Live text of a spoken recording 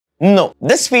No,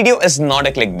 this video is not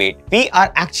a clickbait. We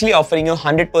are actually offering you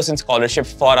 100% scholarship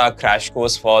for our crash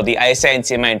course for the ISI and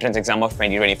CMI entrance exam of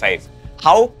 2025.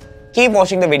 How? Keep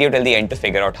watching the video till the end to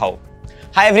figure out how.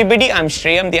 Hi everybody, I'm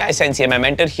Shrey, I'm the ISI and CMI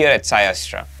mentor here at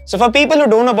SciAstra. So for people who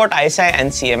don't know about ISI and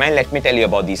CMI, let me tell you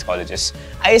about these colleges.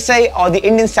 ISI, or the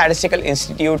Indian Statistical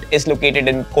Institute, is located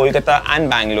in Kolkata and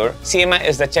Bangalore. CMI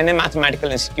is the Chennai Mathematical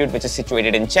Institute, which is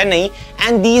situated in Chennai,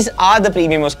 and these are the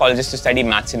premium-most colleges to study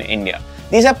maths in India.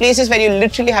 These are places where you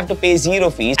literally have to pay zero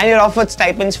fees and you're offered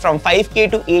stipends from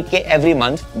 5k to 8k every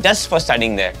month just for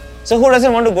studying there. So who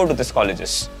doesn't want to go to these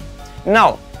colleges?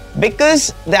 Now,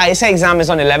 because the ISI exam is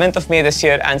on 11th of May this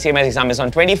year and CMI exam is on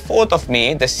 24th of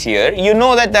May this year, you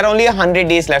know that there are only 100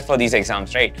 days left for these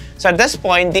exams, right? So at this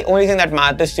point, the only thing that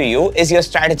matters to you is your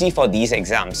strategy for these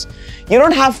exams. You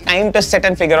don't have time to sit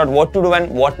and figure out what to do and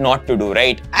what not to do,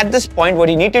 right? At this point, what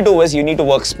you need to do is you need to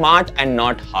work smart and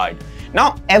not hard.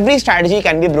 Now, every strategy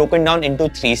can be broken down into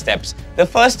 3 steps. The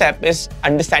first step is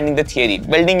understanding the theory,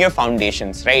 building your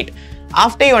foundations, right?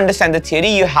 After you understand the theory,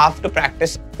 you have to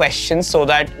practice questions so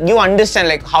that you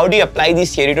understand how do you apply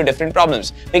this theory to different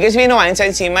problems. Because we know ISI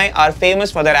and CMI are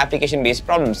famous for their application-based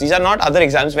problems. These are not other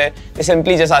exams where they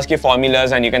simply just ask you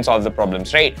formulas and you can solve the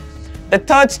problems, right? The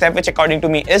third step, which according to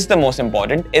me is the most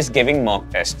important, is giving mock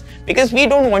tests. Because we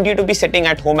don't want you to be sitting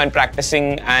at home and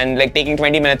practicing and taking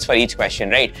 20 minutes for each question,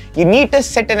 right? You need to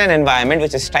sit in an environment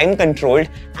which is time controlled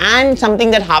and something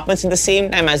that happens in the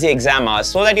same time as the exam hours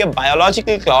so that your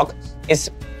biological clock is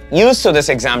used to this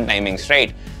exam timings,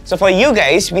 right? So for you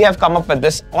guys, we have come up with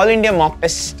this All India mock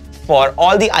test for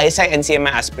all the ISI and CMI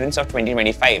aspirants of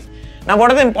 2025. Now,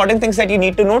 what are the important things that you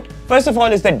need to note? First of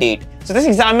all is the date. So this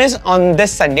exam is on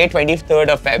this Sunday, 23rd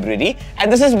of February,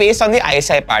 and this is based on the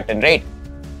ISI pattern, right?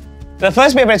 The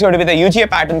first paper is going to be the UGA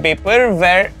pattern paper,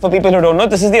 where, for people who don't know,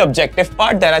 this is the objective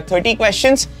part. There are 30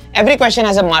 questions. Every question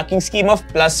has a marking scheme of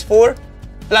 +4,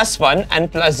 +1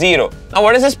 and +0. Now,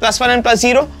 what is this +1 and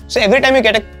 +0? So every time you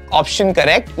get an option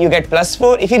correct, you get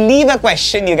 +4. If you leave a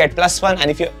question, you get +1, and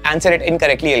if you answer it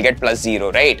incorrectly, you'll get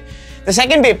 +0, right? The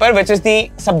second paper, which is the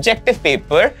subjective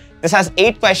paper, this has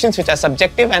 8 questions which are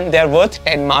subjective and they're worth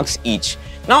 10 marks each.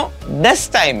 Now, this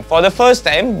time, for the first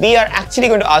time, we are actually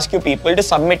going to ask you people to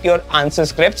submit your answer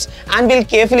scripts and we'll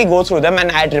carefully go through them and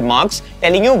add remarks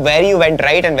telling you where you went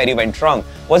right and where you went wrong.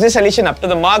 Was the solution up to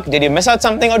the mark? Did you miss out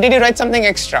something or did you write something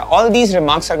extra? All these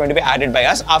remarks are going to be added by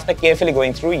us after carefully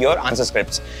going through your answer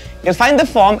scripts. You'll find the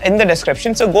form in the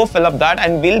description, so go fill up that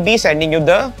and we'll be sending you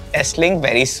the test link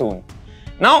very soon.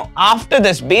 Now, after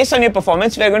this, based on your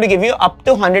performance, we're going to give you up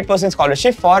to 100%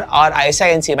 scholarship for our ISI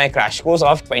and CMI Crash Course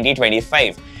of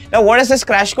 2025. Now, what is this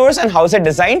crash course and how is it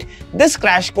designed? This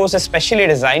crash course is specially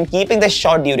designed keeping the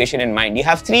short duration in mind. You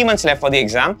have 3 months left for the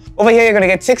exam. Over here, you're going to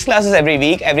get 6 classes every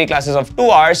week. Every class is of 2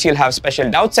 hours. You'll have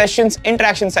special doubt sessions,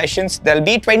 interaction sessions. There'll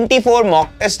be 24 mock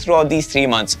tests throughout these 3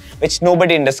 months, which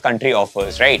nobody in this country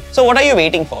offers, right? So what are you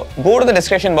waiting for? Go to the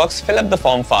description box, fill up the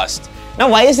form fast. Now,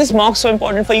 why is this mock so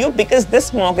important for you? Because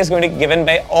this mock is going to be given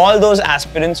by all those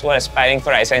aspirants who are aspiring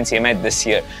for ISI and CMI this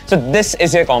year. So this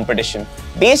is your competition.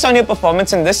 Based on your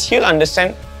performance in this, you'll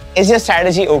understand, is your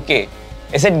strategy okay?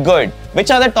 Is it good?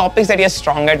 Which are the topics that you're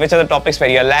strong at? Which are the topics where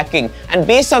you're lacking? And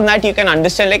based on that, you can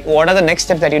understand what are the next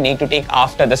steps that you need to take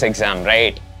after this exam,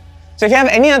 right? So if you have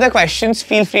any other questions,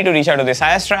 feel free to reach out to the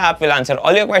SciAstra app. We'll answer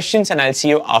all your questions and I'll see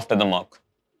you after the mock.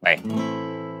 Bye.